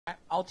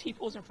I'll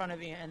T-pause in front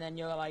of you, and then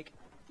you're like,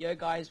 "Yo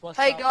guys, what's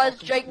Hey up? guys,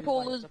 Welcome Jake to,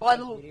 Paul like, is the by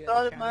first the video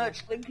of the channel.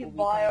 merch, link in We'll be playing the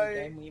bio.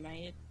 game we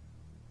made.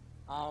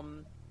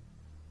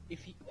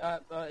 If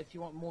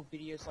you want more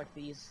videos like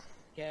these,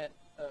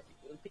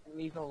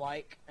 leave a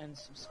like and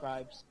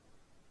subscribe.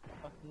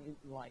 Fucking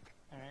like,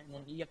 alright, and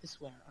then you have to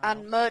swear.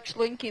 And merch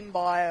link in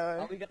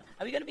bio. Are we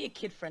gonna be a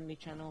kid-friendly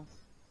channel?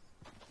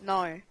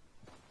 No.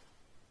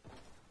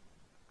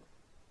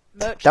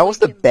 Merch That was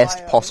the link in best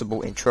bio.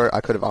 possible intro I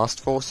could have asked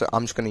for, so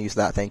I'm just going to use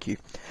that, thank you.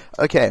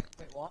 Okay,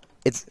 Wait, what?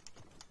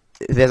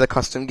 there's a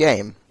custom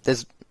game.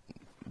 There's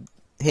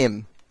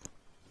him,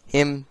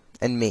 and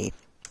me.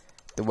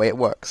 The way it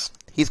works.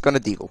 He's gonna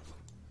deagle.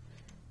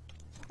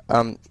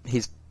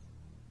 He's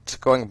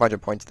scoring a bunch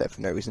of points there for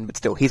no reason, but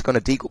still, he's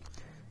gonna deagle.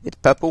 It's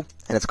purple,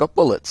 and it's got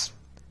bullets.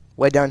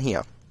 We're down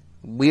here.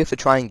 We have to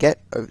try and get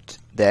over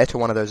there to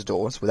one of those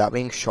doors without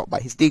being shot by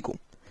his deagle,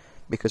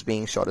 because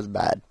being shot is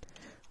bad.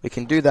 We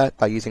can do that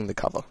by using the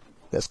cover.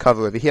 There's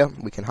cover over here,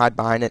 we can hide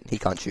behind it, he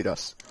can't shoot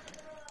us.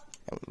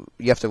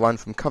 You have to run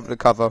from cover to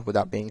cover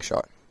without being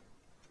shot.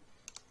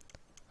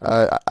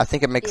 I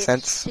think it makes It's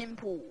sense.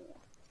 simple.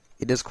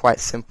 It is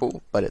quite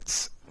simple, but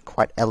it's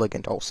quite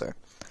elegant also.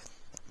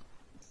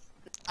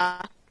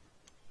 Add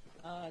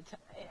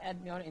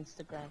me on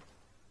Instagram.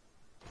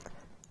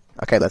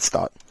 Okay, let's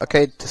start.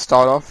 Okay, to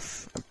start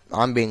off,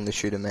 I'm being the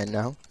shooter man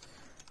now.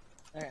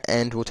 Okay.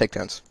 And we'll take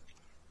turns.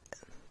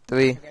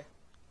 3, Okay.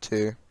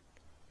 2,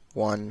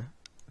 1,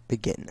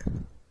 begin.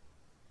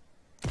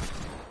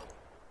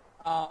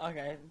 Oh,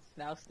 okay.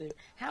 Now stupid.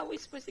 How are we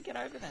supposed to get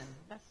over then?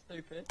 That's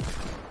stupid.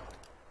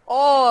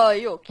 Oh,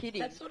 you're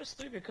kidding. That's sort of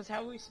stupid, because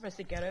how are we supposed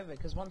to get over?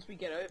 Because once we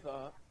get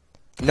over...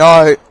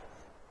 No!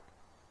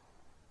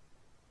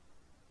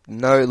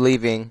 No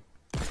leaving.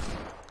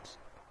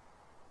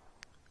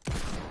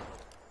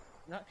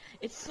 No,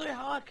 it's so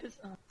hard, because...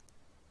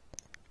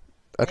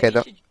 Okay, maybe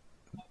you should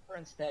go for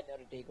instead, not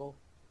a deagle.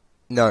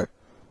 no.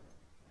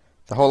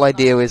 The whole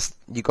idea is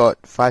you got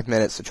 5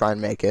 minutes to try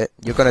and make it.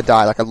 You're gonna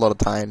die like a lot of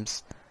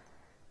times.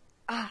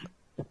 Oh,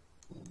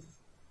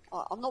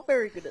 I'm not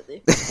very good at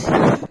this.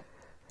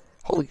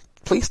 Holy,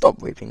 please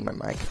stop raping my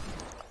mic.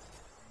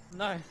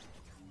 No.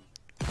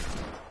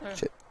 No.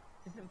 Shit.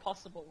 It's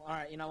impossible.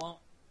 Alright, you know what? I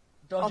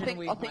Dodge and think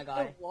weave, my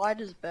guy. the wide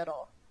is better.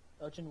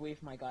 Dodge and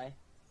weave, my guy.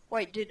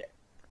 Wait, Jordan,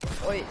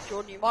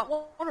 you might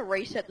want to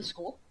reset the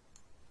score.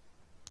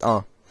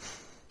 Oh.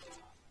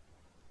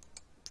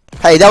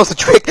 Hey, that was a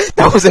trick!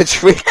 That was a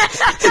trick!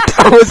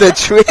 That was a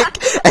trick!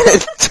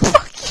 And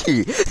fuck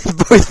you!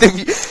 Both of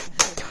you.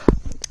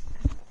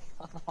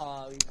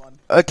 Oh, we won.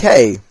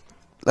 Okay.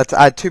 Let's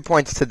add 2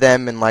 points to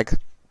them and like,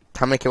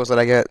 how many kills did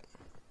I get?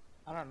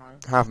 I don't know.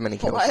 How many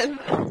kills?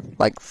 5.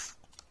 Like, 5.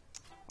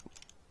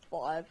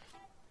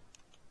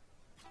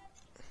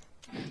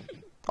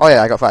 oh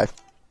yeah, I got 5.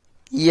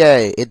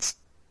 Yay, it's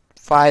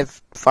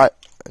 5,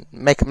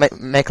 make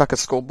like a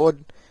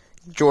scoreboard.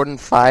 Jordan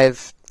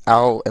 5,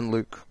 Al and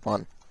Luke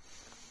 1.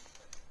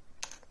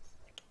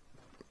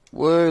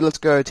 Whoa, let's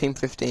go, Team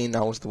 15,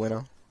 I was the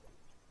winner.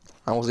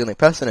 I was the only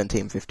person in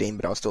Team 15,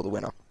 but I was still the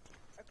winner.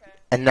 Okay.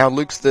 And now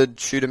Luke's the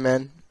shooter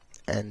man,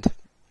 and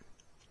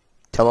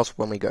tell us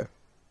when we go.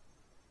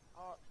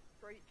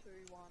 3, 2,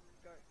 1,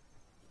 go.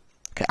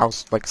 Okay,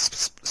 Al's like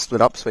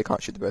split up so he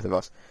can't shoot the both of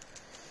us.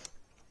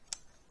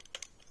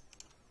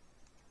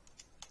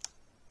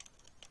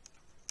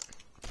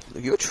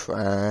 You're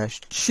trash.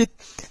 Shit.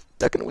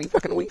 Duck and weave,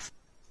 duck and weave.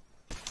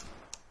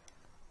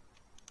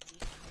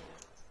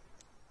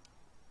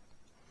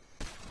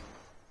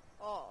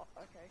 Oh,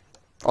 okay.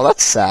 Oh,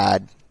 that's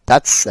sad.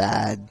 That's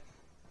sad.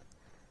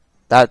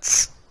 That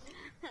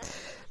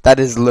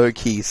is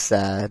low-key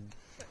sad.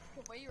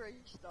 Can we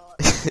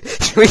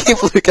restart? Should we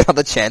give Luke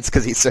another chance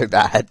because he's so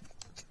bad?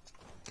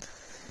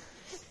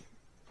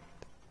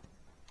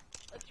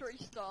 Let's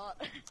restart.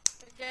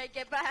 Okay,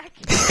 get back.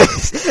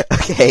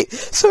 Okay,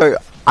 so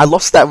I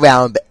lost that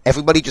round, but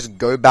everybody just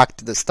go back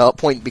to the start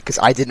point because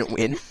I didn't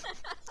win.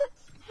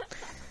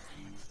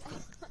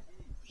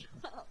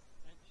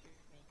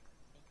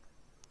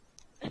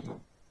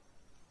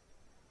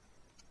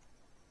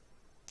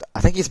 I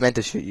think he's meant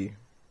to shoot you.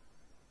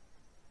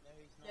 No,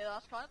 he's not. Yeah,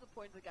 that's kind of the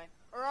point of the game.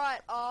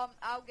 Alright, I'll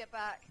get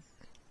back.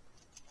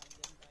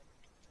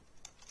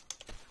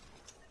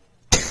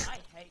 I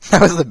hate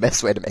That was the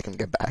best way to make him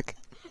get back.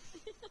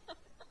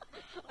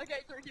 Okay,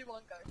 3, 2,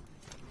 1, go. I was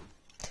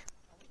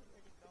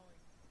already going.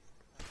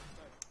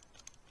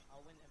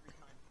 I'll win every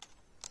time.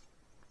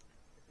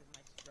 This is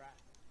my strat.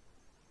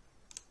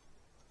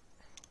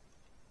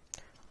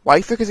 Why are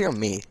you focusing on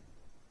me?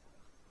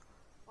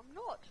 I'm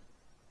not.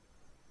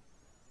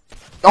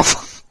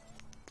 Oh,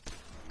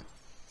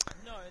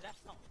 No,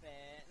 that's not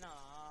fair. No.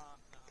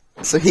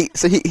 so he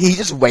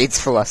just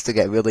waits for us to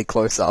get really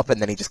close up and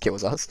then he just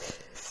kills us.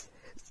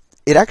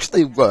 It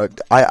actually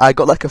worked. I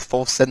got like a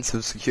false sense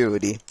of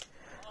security.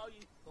 Oh,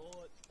 you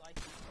thought. Like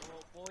you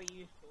thought. Boy,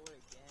 you thought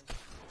again.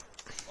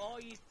 Oh,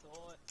 you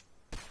thought.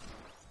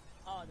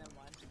 Oh, never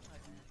mind. Okay,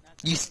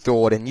 that's You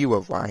thought and you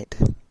were right.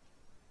 really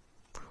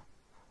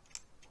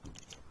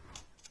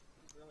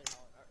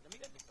hard. Alright, let me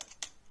go this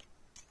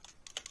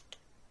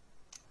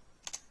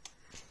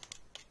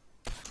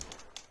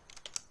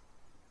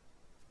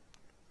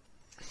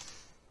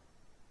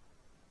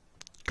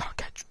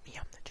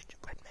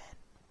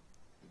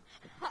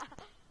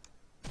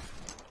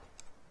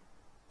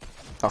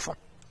Oh fuck.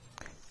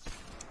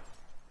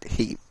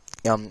 He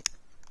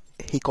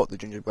caught the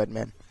gingerbread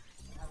man.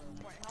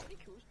 Wait, how many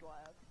kills do I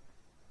have?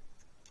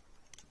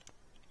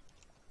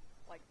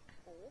 Like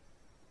 4?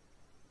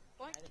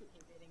 Blank I kill.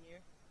 keep hitting you.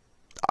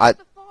 I, What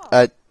the fuck?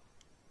 I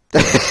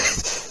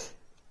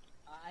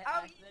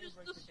How accidentally you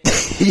broke just the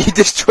base. you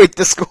destroyed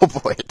the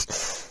scoreboard.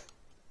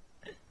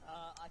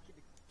 I can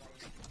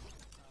explain.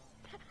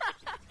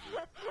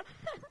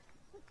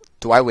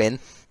 Do I win?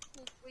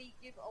 We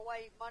give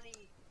away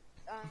money.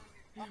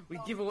 We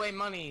give away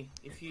money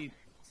if you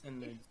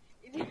send those.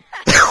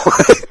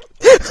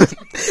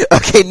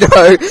 Okay,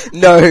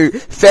 no,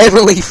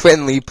 family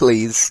friendly,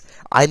 please.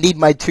 I need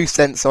my 2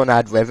 cents on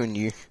ad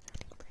revenue.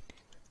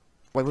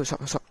 Wait,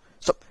 stop.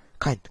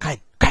 Kind,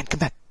 come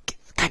back.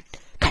 Kind,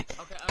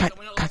 Okay,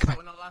 we're not last out.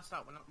 We're not last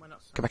out. We're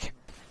not. come back here.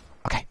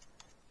 Okay.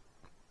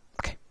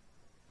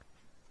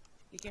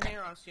 You can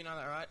hear us. You know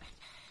that, right?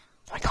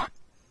 I can't.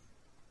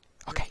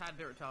 Okay. You're a tad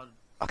bit retarded.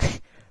 Okay,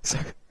 so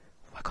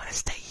we're gonna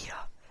stay here,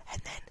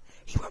 and then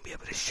he won't be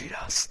able to shoot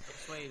us.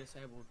 I swear you're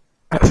disabled.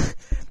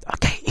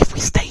 Okay, if we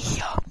stay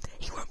here,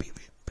 he won't be able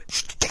to...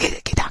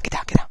 Get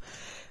down.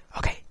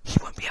 Okay, he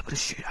won't be able to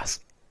shoot us.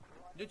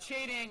 You're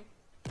cheating.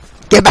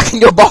 Get back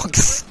in your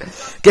box!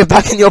 Get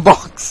back in your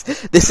box!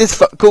 This is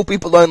for cool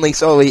people only,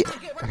 sorry. No,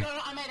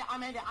 I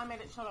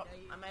made it. Shut up.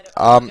 I made it.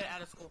 Get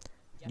out of school.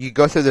 You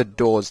go through the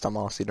doors,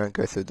 dumbass, you don't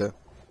go through the...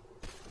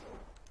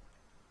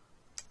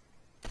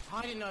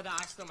 I didn't know that.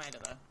 I still made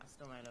it though.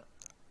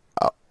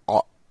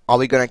 Are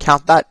we gonna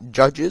count that,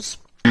 judges?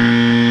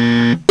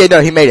 Yeah,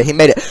 no, he made it. We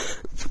made it!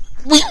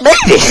 You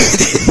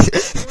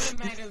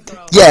made it as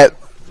well. Yeah,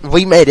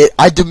 we made it.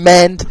 I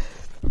demand...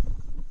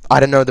 I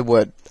don't know the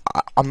word.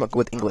 I'm not good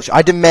with English.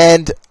 I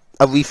demand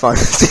a refund.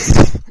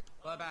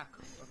 Go back.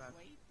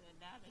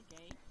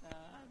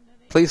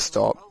 Please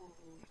stop.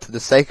 For the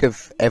sake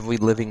of every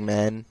living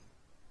man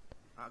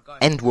Guys.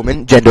 and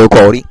woman, gender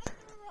equality.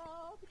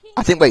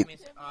 I think, wait,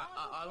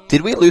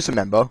 did we lose a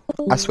member?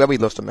 I swear we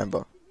lost a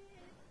member.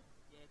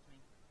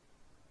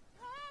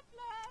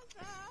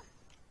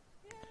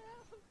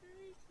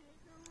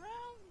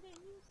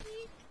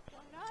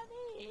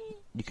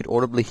 You could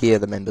audibly hear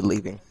the member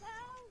leaving.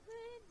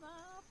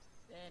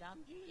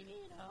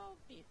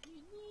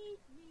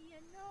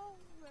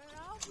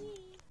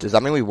 Does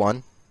that mean we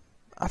won?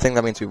 I think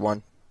that means we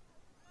won.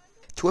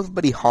 To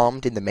everybody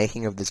harmed in the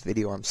making of this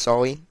video, I'm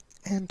sorry.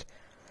 And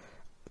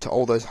to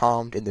all those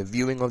harmed in the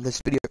viewing of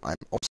this video, I'm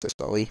also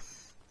sorry.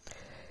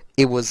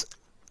 It was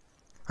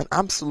an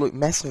absolute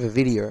mess of a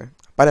video,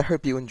 but I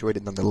hope you enjoyed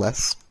it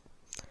nonetheless.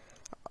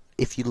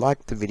 If you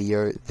liked the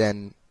video,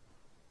 then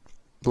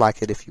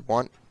like it if you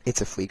want. It's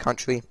a free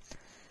country.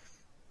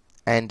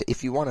 And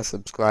if you want to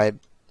subscribe,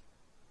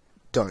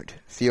 don't.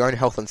 For your own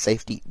health and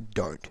safety,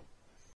 don't.